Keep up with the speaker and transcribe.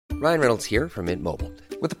Ryan Reynolds here from Mint Mobile.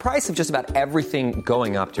 With the price of just about everything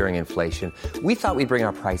going up during inflation, we thought we'd bring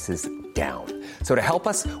our prices down. So to help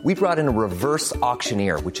us, we brought in a reverse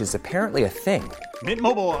auctioneer, which is apparently a thing. Mint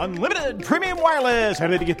Mobile Unlimited Premium Wireless. How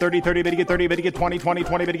to get 30, 30, bit to get 30, bit to get 20, 20,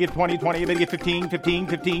 20, bit to get 20, 20, bit to get 15, 15,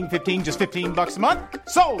 15, 15, just $15 a month?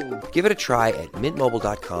 Sold! Give it a try at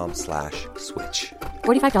mintmobile.com/switch.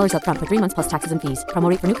 $45 up front for 3 months plus taxes and fees. Promo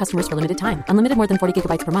rate for new customers for limited time. Unlimited more than 40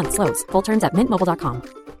 gigabytes per month. Slows full terms at mintmobile.com.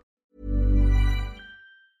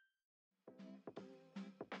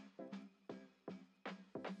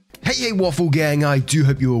 Hey Waffle Gang, I do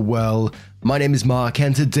hope you are well. My name is Mark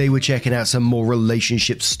and today we're checking out some more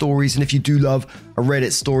relationship stories, and if you do love a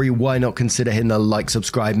Reddit story, why not consider hitting the like,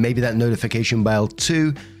 subscribe, maybe that notification bell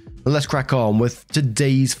too. But let's crack on with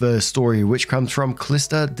today's first story, which comes from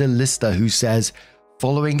Clista DeLista, who says,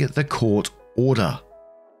 following the court order.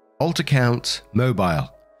 Alt account, mobile.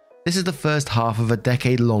 This is the first half of a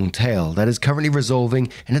decade-long tale that is currently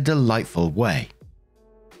resolving in a delightful way.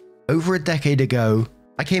 Over a decade ago,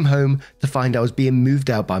 I came home to find I was being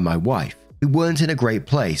moved out by my wife. We weren't in a great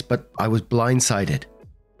place, but I was blindsided.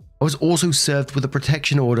 I was also served with a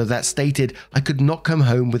protection order that stated I could not come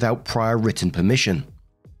home without prior written permission.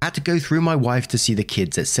 I had to go through my wife to see the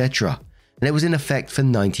kids, etc., and it was in effect for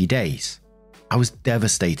 90 days. I was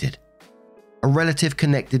devastated. A relative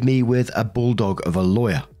connected me with a bulldog of a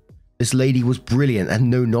lawyer. This lady was brilliant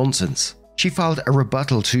and no nonsense. She filed a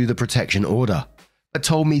rebuttal to the protection order, but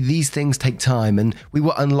told me these things take time and we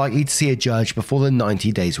were unlikely to see a judge before the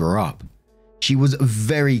 90 days were up. She was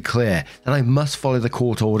very clear that I must follow the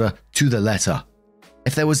court order to the letter.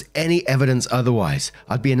 If there was any evidence otherwise,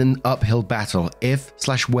 I'd be in an uphill battle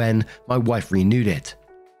if/when my wife renewed it.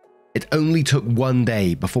 It only took one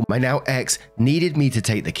day before my now ex needed me to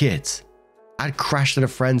take the kids. I'd crashed at a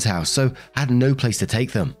friend's house, so I had no place to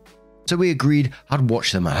take them. So we agreed I'd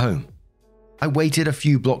watch them at home. I waited a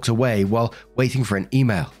few blocks away while waiting for an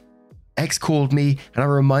email. Ex called me and I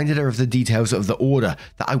reminded her of the details of the order,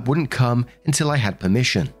 that I wouldn't come until I had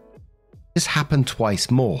permission. This happened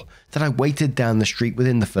twice more, that I waited down the street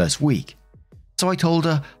within the first week. So I told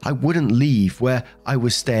her I wouldn't leave where I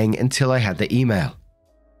was staying until I had the email.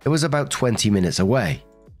 It was about 20 minutes away.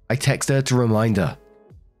 I texted her to remind her.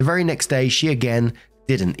 The very next day she again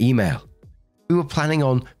didn't email. We were planning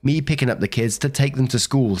on me picking up the kids to take them to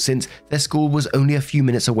school since their school was only a few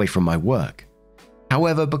minutes away from my work.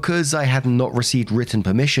 However, because I had not received written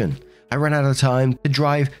permission, I ran out of time to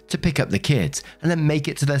drive to pick up the kids and then make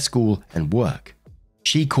it to their school and work.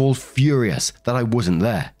 She called furious that I wasn't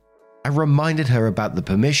there. I reminded her about the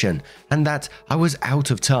permission and that I was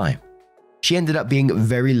out of time. She ended up being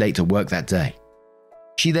very late to work that day.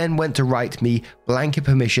 She then went to write me blanket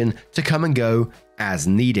permission to come and go as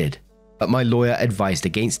needed, but my lawyer advised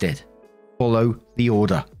against it. Follow the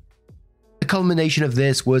order. The culmination of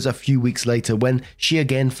this was a few weeks later when she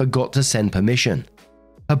again forgot to send permission.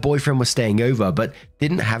 Her boyfriend was staying over but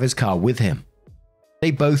didn't have his car with him.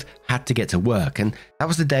 They both had to get to work, and that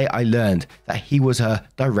was the day I learned that he was her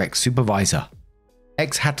direct supervisor.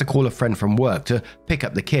 Ex had to call a friend from work to pick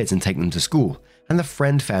up the kids and take them to school, and the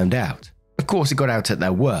friend found out. Of course, it got out at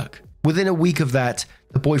their work. Within a week of that,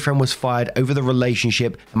 the boyfriend was fired over the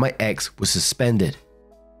relationship and my ex was suspended.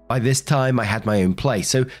 By this time, I had my own place,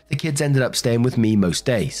 so the kids ended up staying with me most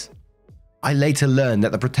days. I later learned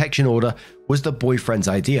that the protection order was the boyfriend's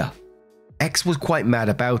idea. Ex was quite mad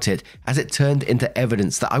about it, as it turned into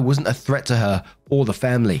evidence that I wasn't a threat to her or the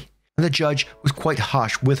family, and the judge was quite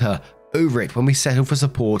harsh with her over it when we settled for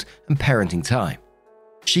support and parenting time.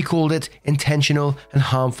 She called it intentional and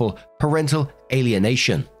harmful parental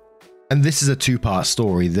alienation. And this is a two-part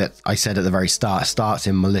story that I said at the very start starts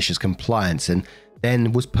in malicious compliance and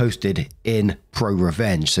then was posted in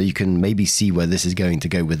pro-revenge, so you can maybe see where this is going to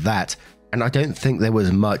go with that. And I don't think there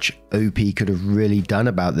was much OP could have really done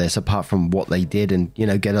about this apart from what they did and,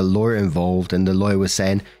 get a lawyer involved. And the lawyer was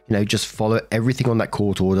saying, just follow everything on that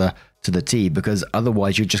court order to the T, because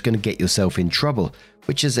otherwise you're just going to get yourself in trouble,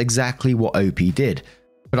 which is exactly what OP did.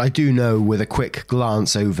 But I do know with a quick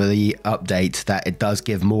glance over the update that it does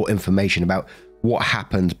give more information about what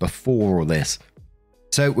happened before all this.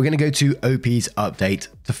 So we're going to go to OP's update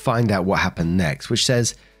to find out what happened next, which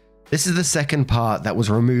says, this is the second part that was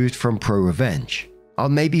removed from Pro Revenge. I'll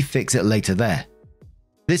maybe fix it later there.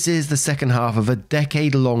 This is the second half of a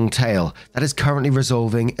decade-long tale that is currently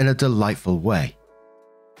resolving in a delightful way.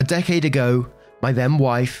 A decade ago, my then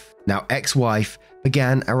wife, now ex-wife,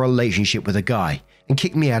 began a relationship with a guy and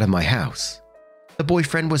kicked me out of my house. The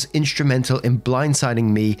boyfriend was instrumental in blindsiding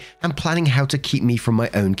me and planning how to keep me from my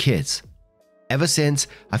own kids. Ever since,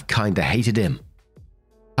 I've kinda hated him.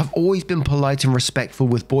 I've always been polite and respectful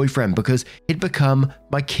with boyfriend because he'd become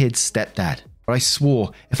my kid's stepdad, but I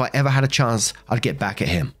swore if I ever had a chance, I'd get back at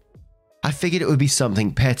him. I figured it would be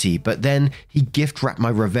something petty, but then he gift wrapped my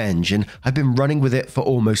revenge and I've been running with it for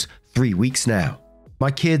almost 3 weeks now. My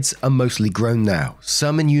kids are mostly grown now,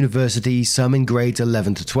 some in university, some in grades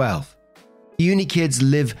 11 to 12. The uni kids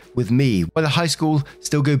live with me, while the high school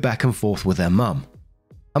still go back and forth with their mum.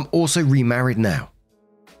 I'm also remarried now.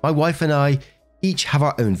 My wife and I each have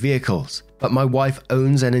our own vehicles, but my wife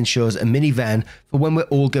owns and insures a minivan for when we're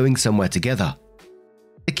all going somewhere together.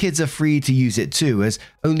 The kids are free to use it too, as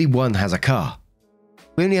only one has a car.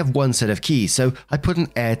 We only have one set of keys, so I put an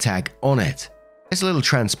AirTag on it. It's a little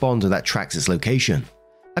transponder that tracks its location.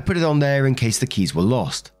 I put it on there in case the keys were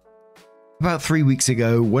lost. About 3 weeks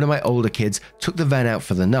ago, one of my older kids took the van out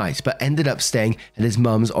for the night, but ended up staying at his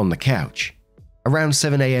mum's on the couch. Around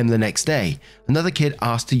 7 a.m. the next day, another kid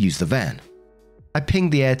asked to use the van. I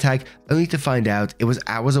pinged the AirTag only to find out it was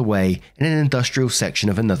hours away in an industrial section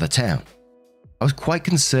of another town. I was quite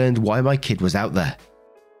concerned why my kid was out there.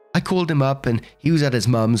 I called him up and he was at his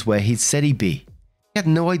mum's where he'd said he'd be. He had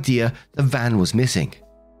no idea the van was missing.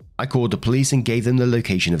 I called the police and gave them the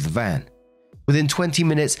location of the van. Within 20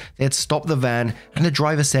 minutes, they had stopped the van and the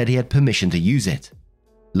driver said he had permission to use it.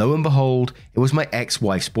 Lo and behold, it was my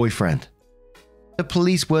ex-wife's boyfriend. The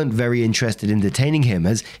police weren't very interested in detaining him,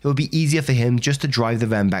 as it would be easier for him just to drive the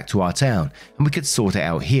van back to our town and we could sort it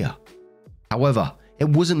out here. However, it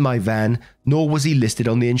wasn't my van, nor was he listed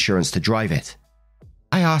on the insurance to drive it.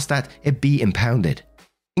 I asked that it be impounded.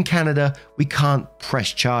 In Canada, we can't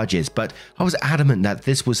press charges, but I was adamant that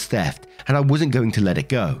this was theft and I wasn't going to let it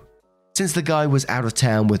go. Since the guy was out of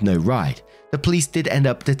town with no ride, the police did end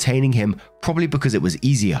up detaining him, probably because it was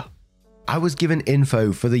easier. I was given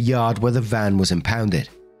info for the yard where the van was impounded.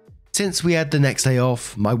 Since we had the next day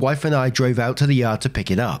off, my wife and I drove out to the yard to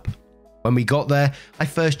pick it up. When we got there, I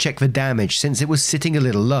first checked for damage since it was sitting a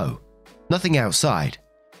little low. Nothing outside.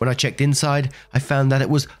 When I checked inside, I found that it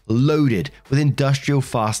was loaded with industrial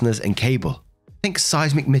fasteners and cable. Think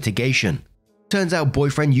seismic mitigation. Turns out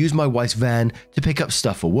boyfriend used my wife's van to pick up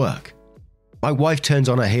stuff for work. My wife turns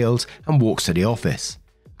on her heels and walks to the office.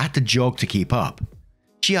 I had to jog to keep up.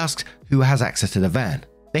 She asks who has access to the van.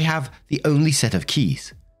 They have the only set of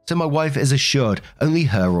keys, so my wife is assured only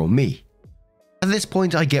her or me. At this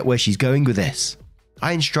point, I get where she's going with this.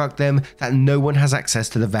 I instruct them that no one has access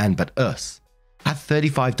to the van but us. I had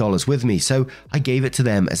 $35 with me, so I gave it to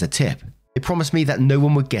them as a tip. They promised me that no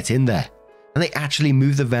one would get in there, and they actually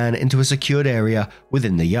moved the van into a secured area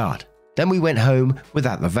within the yard. Then we went home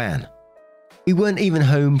without the van. We weren't even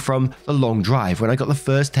home from the long drive when I got the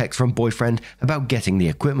first text from boyfriend about getting the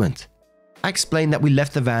equipment. I explained that we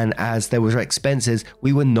left the van as there were expenses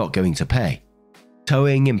we were not going to pay.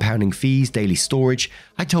 Towing, impounding fees, daily storage.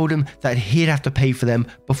 I told him that he'd have to pay for them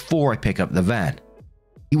before I pick up the van.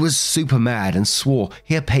 He was super mad and swore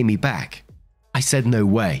he'd pay me back. I said no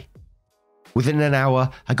way. Within an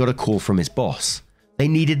hour, I got a call from his boss. They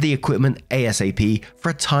needed the equipment ASAP for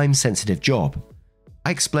a time-sensitive job. I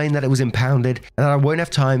explained that it was impounded and that I won't have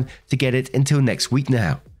time to get it until next week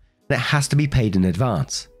now, and it has to be paid in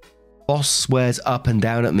advance. Boss swears up and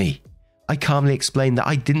down at me. I calmly explained that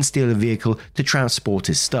I didn't steal a vehicle to transport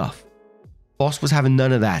his stuff. Boss was having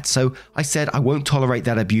none of that, so I said I won't tolerate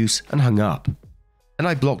that abuse and hung up. And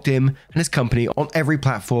I blocked him and his company on every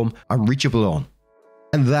platform I'm reachable on.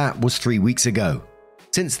 And that was 3 weeks ago.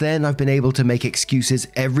 Since then, I've been able to make excuses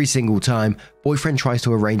every single time boyfriend tries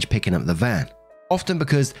to arrange picking up the van. Often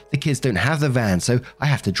because the kids don't have the van, so I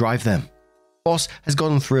have to drive them. Boss has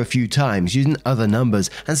gone through a few times using other numbers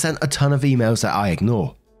and sent a ton of emails that I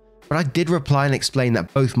ignore. But I did reply and explain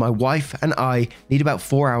that both my wife and I need about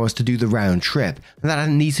 4 hours to do the round trip and that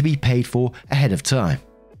it needs to be paid for ahead of time.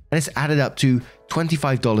 And it's added up to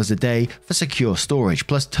 $25 a day for secure storage,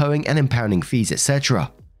 plus towing and impounding fees,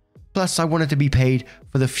 etc. Plus, I wanted to be paid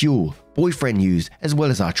for the fuel boyfriend used as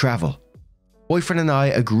well as our travel. Boyfriend and I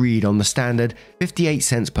agreed on the standard 58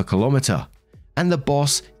 cents per kilometer, and the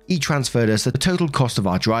boss e-transferred us the total cost of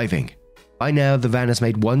our driving. By now, the van has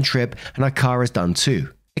made one trip and our car has done two.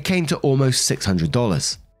 It came to almost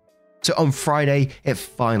 $600. So on Friday, it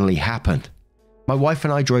finally happened. My wife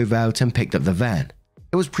and I drove out and picked up the van.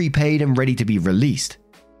 It was prepaid and ready to be released.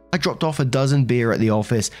 I dropped off a dozen beer at the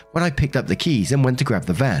office when I picked up the keys and went to grab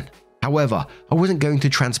the van. However, I wasn't going to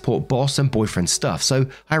transport boss and boyfriend stuff, so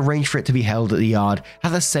I arranged for it to be held at the yard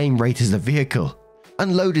at the same rate as the vehicle,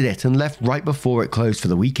 unloaded it and left right before it closed for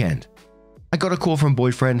the weekend. I got a call from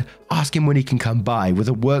boyfriend asking when he can come by with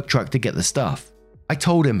a work truck to get the stuff. I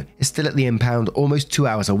told him it's still at the impound almost 2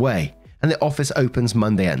 hours away and the office opens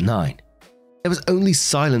Monday at 9. There was only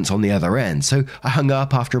silence on the other end, so I hung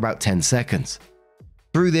up after about 10 seconds.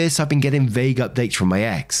 Through this, I've been getting vague updates from my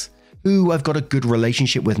ex, who I've got a good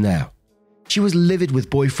relationship with now. She was livid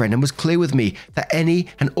with boyfriend and was clear with me that any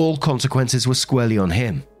and all consequences were squarely on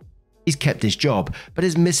him. He's kept his job, but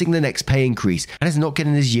is missing the next pay increase and is not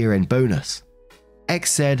getting his year-end bonus.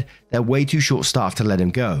 Ex said they're way too short-staffed to let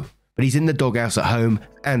him go, but he's in the doghouse at home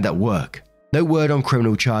and at work. No word on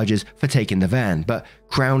criminal charges for taking the van, but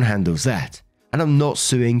Crown handles that, and I'm not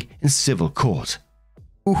suing in civil court.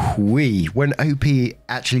 Ooh-wee, when OP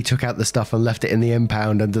actually took out the stuff and left it in the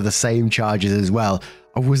impound under the same charges as well,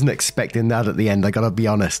 I wasn't expecting that at the end, I gotta be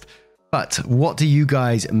honest. But what do you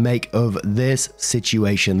guys make of this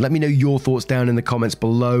situation? Let me know your thoughts down in the comments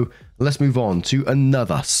below. Let's move on to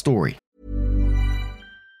another story.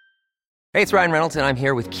 Hey, it's Ryan Reynolds, and I'm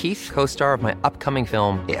here with Keith, co-star of my upcoming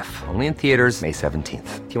film, If, only in theaters May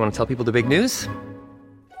 17th. Do you want to tell people the big news?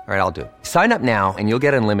 All right, I'll do it. Sign up now and you'll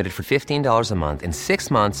get unlimited for $15 a month and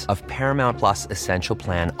 6 months of Paramount Plus Essential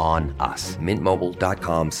Plan on us.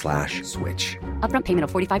 MintMobile.com/switch. Upfront payment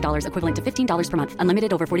of $45 equivalent to $15 per month.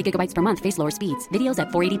 Unlimited over 40 gigabytes per month. Face lower speeds. Videos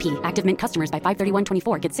at 480p. Active Mint customers by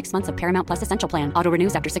 531.24 get 6 months of Paramount Plus Essential Plan. Auto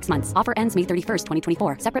renews after 6 months. Offer ends May 31st,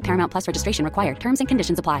 2024. Separate Paramount Plus registration required. Terms and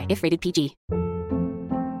conditions apply if rated PG.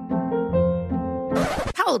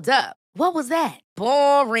 Hold up. What was that?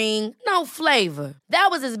 Boring. No flavor. That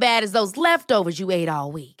was as bad as those leftovers you ate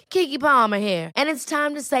all week. Keke Palmer here, and it's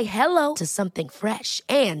time to say hello to something fresh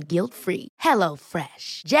and guilt-free. Hello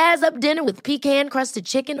Fresh. Jazz up dinner with pecan-crusted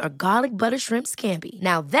chicken or garlic butter shrimp scampi.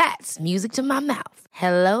 Now that's music to my mouth.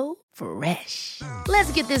 Hello Fresh.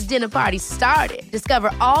 Let's get this dinner party started.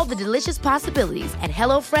 Discover all the delicious possibilities at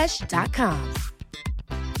HelloFresh.com.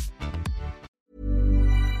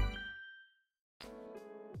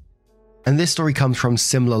 And this story comes from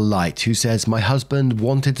Similar Light, who says, my husband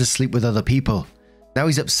wanted to sleep with other people. Now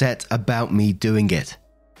he's upset about me doing it.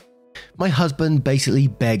 My husband basically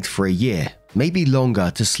begged for a year, maybe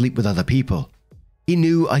longer, to sleep with other people. He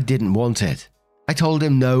knew I didn't want it. I told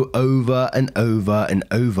him no over and over and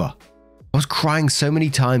over. I was crying so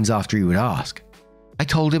many times after he would ask. I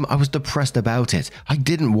told him I was depressed about it. I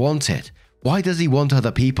didn't want it. Why does he want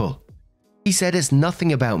other people? He said it's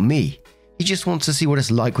nothing about me. He just wants to see what it's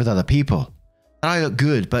like with other people. That I look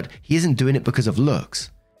good, but he isn't doing it because of looks.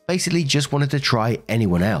 Basically just wanted to try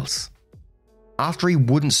anyone else. After he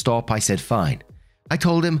wouldn't stop, I said fine. I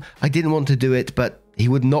told him I didn't want to do it, but he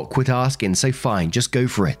would not quit asking, so fine, just go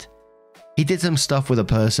for it. He did some stuff with a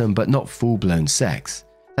person, but not full-blown sex.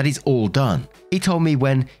 That he's all done. He told me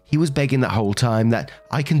when he was begging that whole time that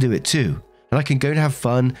I can do it too, and I can go and have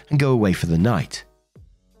fun and go away for the night.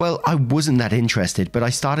 Well, I wasn't that interested, but I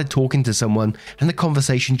started talking to someone and the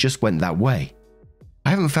conversation just went that way. I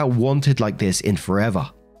haven't felt wanted like this in forever.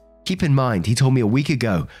 Keep in mind, he told me a week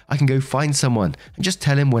ago I can go find someone and just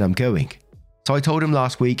tell him when I'm going. So I told him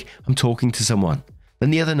last week I'm talking to someone. Then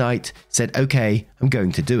the other night said, okay, I'm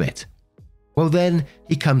going to do it. Well then,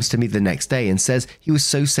 he comes to me the next day and says he was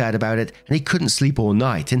so sad about it and he couldn't sleep all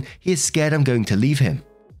night and he is scared I'm going to leave him.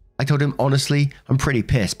 I told him honestly, I'm pretty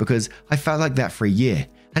pissed because I felt like that for a year.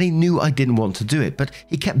 And he knew I didn't want to do it, but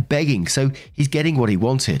he kept begging, so he's getting what he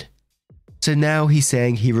wanted. So now he's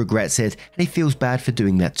saying he regrets it and he feels bad for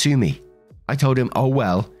doing that to me. I told him, oh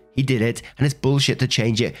well, he did it and it's bullshit to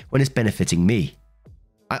change it when it's benefiting me.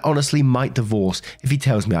 I honestly might divorce if he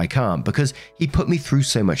tells me I can't because he put me through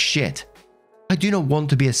so much shit. I do not want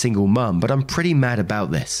to be a single mum, but I'm pretty mad about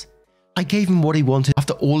this. I gave him what he wanted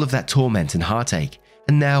after all of that torment and heartache,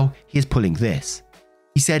 and now he is pulling this.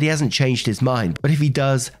 He said he hasn't changed his mind, but if he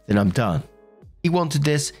does, then I'm done. He wanted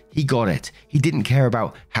this, he got it. He didn't care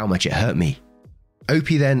about how much it hurt me. OP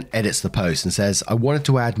then edits the post and says, I wanted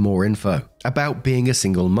to add more info about being a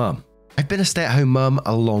single mum. I've been a stay-at-home mum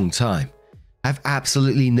a long time. I have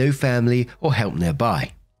absolutely no family or help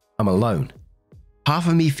nearby. I'm alone. Half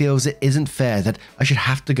of me feels it isn't fair that I should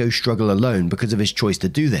have to go struggle alone because of his choice to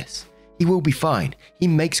do this. He will be fine. He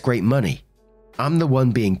makes great money. I'm the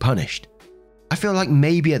one being punished. I feel like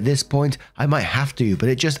maybe at this point I might have to, but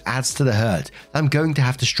it just adds to the hurt. I'm going to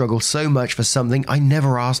have to struggle so much for something I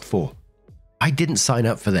never asked for. I didn't sign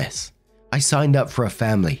up for this. I signed up for a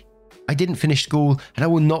family. I didn't finish school and I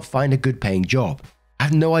will not find a good paying job. I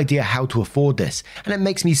have no idea how to afford this, and it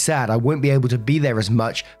makes me sad I won't be able to be there as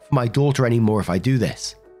much for my daughter anymore if I do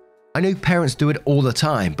this. I know parents do it all the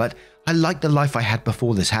time, but I like the life I had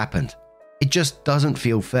before this happened. It just doesn't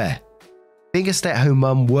feel fair. Being a stay-at-home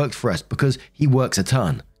mum worked for us because he works a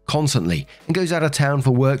ton, constantly, and goes out of town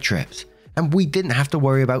for work trips, and we didn't have to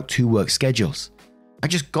worry about 2 work schedules. I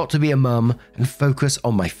just got to be a mum and focus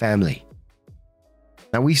on my family.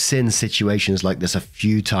 Now, we've seen situations like this a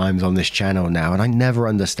few times on this channel now, and I never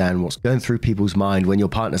understand what's going through people's mind when your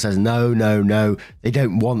partner says, no, they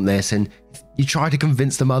don't want this, and you try to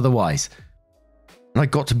convince them otherwise. And I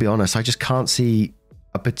got to be honest, I just can't see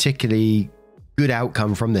a particularly good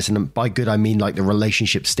outcome from this, and by good I mean like the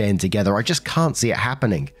relationship staying together. I just can't see it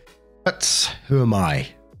happening. But who am I?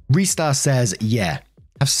 Restar says, yeah,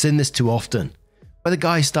 I've seen this too often, where the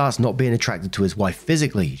guy starts not being attracted to his wife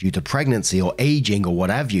physically due to pregnancy or aging or what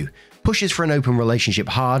have you, pushes for an open relationship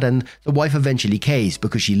hard, and the wife eventually caves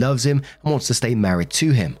because she loves him and wants to stay married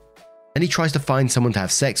to him. Then he tries to find someone to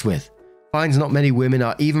have sex with, finds not many women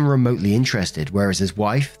are even remotely interested, whereas his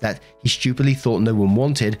wife, that he stupidly thought no one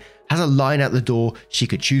wanted, has a line out the door she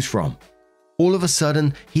could choose from. All of a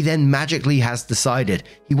sudden, he then magically has decided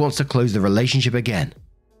he wants to close the relationship again.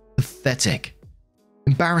 Pathetic.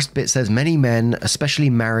 Embarrassed Bit says many men, especially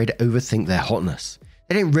married, overthink their hotness.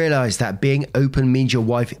 They didn't realize that being open means your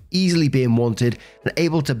wife easily being wanted and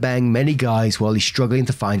able to bang many guys while he's struggling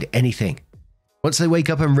to find anything. Once they wake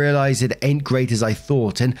up and realize it ain't great as I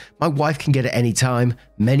thought and my wife can get it any time,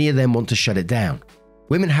 many of them want to shut it down.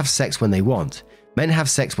 Women have sex when they want. Men have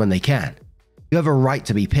sex when they can. You have a right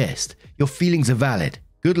to be pissed. Your feelings are valid.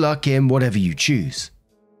 Good luck in whatever you choose.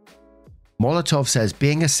 Molotov says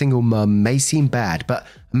being a single mum may seem bad, but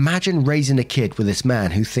imagine raising a kid with this man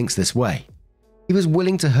who thinks this way. He was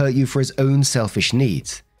willing to hurt you for his own selfish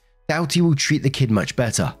needs. Doubt he will treat the kid much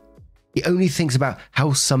better. He only thinks about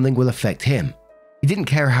how something will affect him. He didn't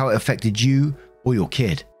care how it affected you or your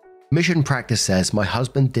kid. Mission Practice says my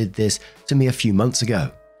husband did this to me a few months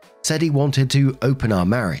ago. Said he wanted to open our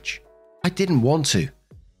marriage. I didn't want to.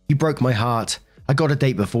 He broke my heart. I got a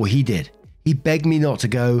date before he did. He begged me not to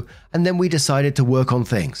go, and then we decided to work on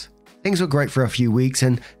things. Things were great for a few weeks,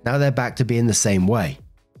 and now they're back to being the same way.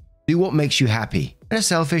 Do what makes you happy. Men are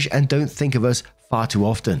selfish and don't think of us far too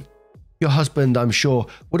often. Your husband, I'm sure,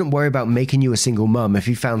 wouldn't worry about making you a single mum if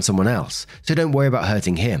he found someone else, so don't worry about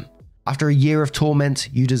hurting him. After a year of torment,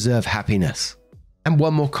 you deserve happiness. And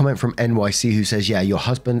one more comment from NYC who says, yeah, your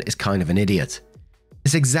husband is kind of an idiot.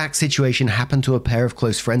 This exact situation happened to a pair of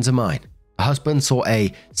close friends of mine. The husband saw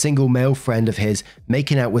a single male friend of his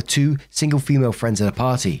making out with two single female friends at a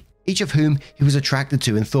party, each of whom he was attracted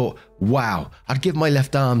to, and thought, wow, I'd give my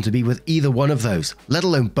left arm to be with either one of those, let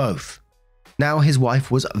alone both. Now his wife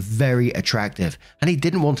was very attractive and he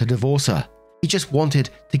didn't want to divorce her. He just wanted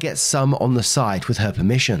to get some on the side with her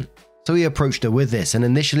permission. So he approached her with this, and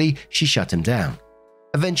initially she shut him down.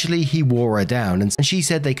 Eventually he wore her down and she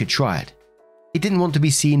said they could try it. He didn't want to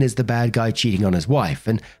be seen as the bad guy cheating on his wife,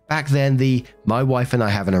 and back then the "my wife and I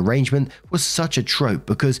have an arrangement" was such a trope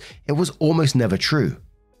because it was almost never true.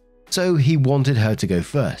 So he wanted her to go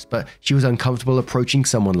first, but she was uncomfortable approaching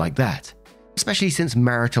someone like that, especially since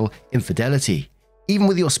marital infidelity, even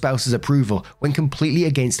with your spouse's approval, went completely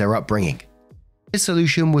against their upbringing. His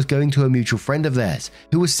solution was going to a mutual friend of theirs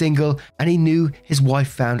who was single, and he knew his wife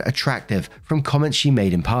found attractive from comments she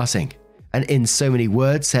made in passing, and in so many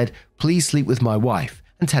words said, "Please sleep with my wife,"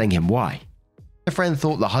 and telling him why. The friend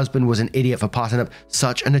thought the husband was an idiot for passing up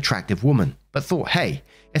such an attractive woman, but thought, hey,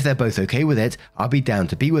 if they're both okay with it, I'll be down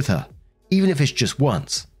to be with her, even if it's just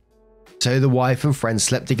once. So the wife and friend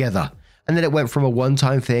slept together, and then it went from a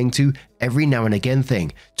one-time thing to every now and again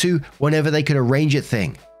thing, to whenever they could arrange it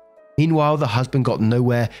thing. Meanwhile, the husband got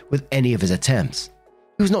nowhere with any of his attempts.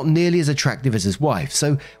 He was not nearly as attractive as his wife,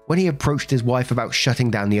 so when he approached his wife about shutting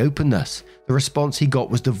down the openness, the response he got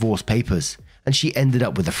was divorce papers, and she ended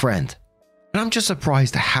up with a friend. And I'm just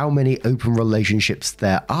surprised at how many open relationships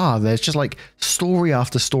there are. There's just like story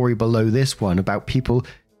after story below this one about people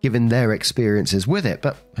giving their experiences with it.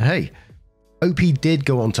 But hey, OP did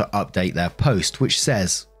go on to update their post, which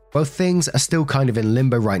says, well, things are still kind of in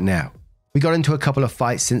limbo right now. We got into a couple of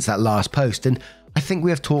fights since that last post, and I think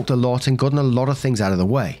we have talked a lot and gotten a lot of things out of the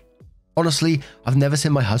way. Honestly, I've never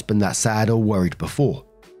seen my husband that sad or worried before.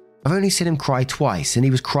 I've only seen him cry twice, and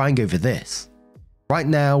he was crying over this. Right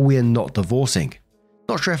now, we are not divorcing.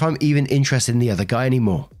 Not sure if I'm even interested in the other guy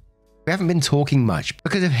anymore. We haven't been talking much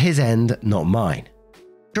because of his end, not mine.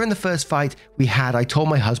 During the first fight we had, I told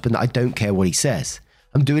my husband that I don't care what he says.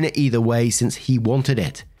 I'm doing it either way since he wanted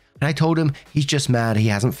it. And I told him he's just mad he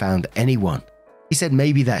hasn't found anyone. He said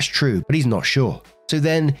maybe that's true, but he's not sure. So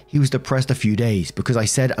then he was depressed a few days because I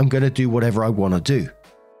said I'm going to do whatever I want to do.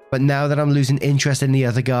 But now that I'm losing interest in the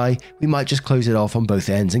other guy, we might just close it off on both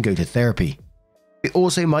ends and go to therapy. We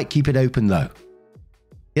also might keep it open though.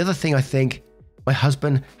 The other thing, I think, my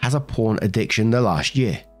husband has a porn addiction the last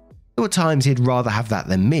year. There were times he'd rather have that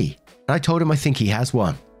than me, and I told him I think he has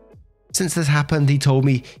one. Since this happened, he told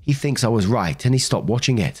me he thinks I was right and he stopped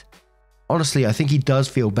watching it. honestly, I think he does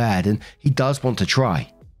feel bad and he does want to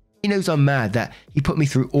try. He knows I'm mad that he put me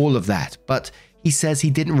through all of that, but he says he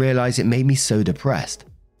didn't realize it made me so depressed.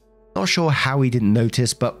 Not sure how he didn't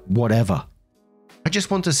notice, but whatever. I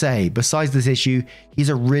just want to say, besides this issue, he's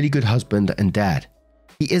a really good husband and dad.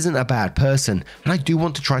 He isn't a bad person, and I do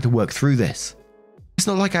want to try to work through this. It's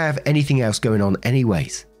not like I have anything else going on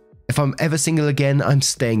anyways. If I'm ever single again, I'm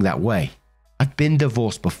staying that way. I've been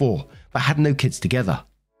divorced before, but had no kids together.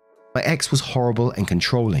 My ex was horrible and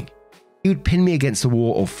controlling. He would pin me against the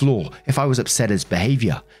wall or floor if I was upset at his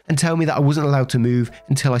behavior and tell me that I wasn't allowed to move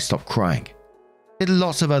until I stopped crying. Did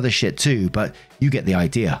lots of other shit too, but you get the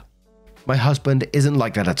idea. My husband isn't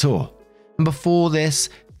like that at all. And before this,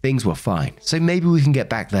 things were fine, so maybe we can get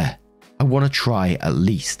back there. I want to try at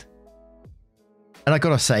least. And I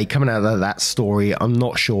gotta say, coming out of that story, I'm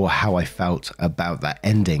not sure how I felt about that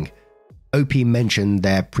ending. OP mentioned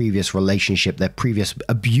their previous relationship, their previous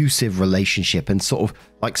abusive relationship, and sort of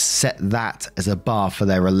like set that as a bar for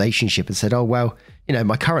their relationship and said, oh, well, you know,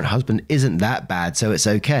 my current husband isn't that bad, so it's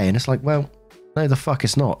okay. And it's like, well, no, the fuck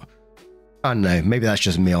it's not. I don't know, maybe that's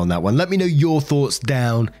just me on that one. Let me know your thoughts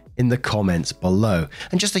down in the comments below.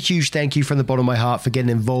 And just a huge thank you from the bottom of my heart for getting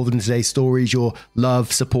involved in today's stories. Your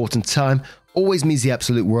love, support, and time always means the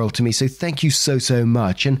absolute world to me. So thank you so, so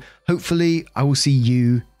much. And hopefully I will see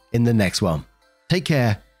you in the next one. Take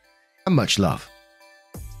care and much love.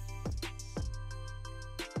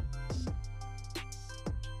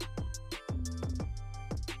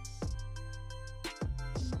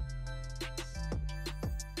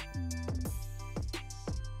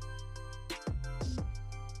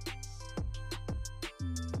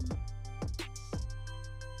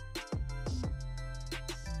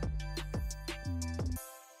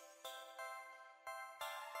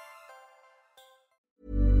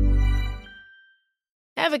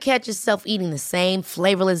 Ever catch yourself eating the same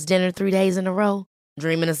flavorless dinner 3 days in a row?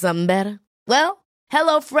 Dreaming of something better? Well,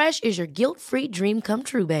 HelloFresh is your guilt-free dream come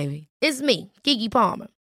true, baby. It's me, Keke Palmer.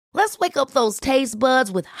 Let's wake up those taste buds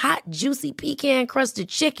with hot, juicy pecan-crusted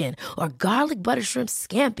chicken or garlic butter shrimp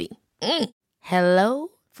scampi. Hello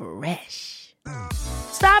Fresh.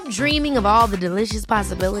 Stop dreaming of all the delicious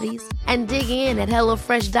possibilities and dig in at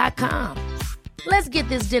HelloFresh.com. Let's get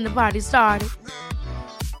this dinner party started.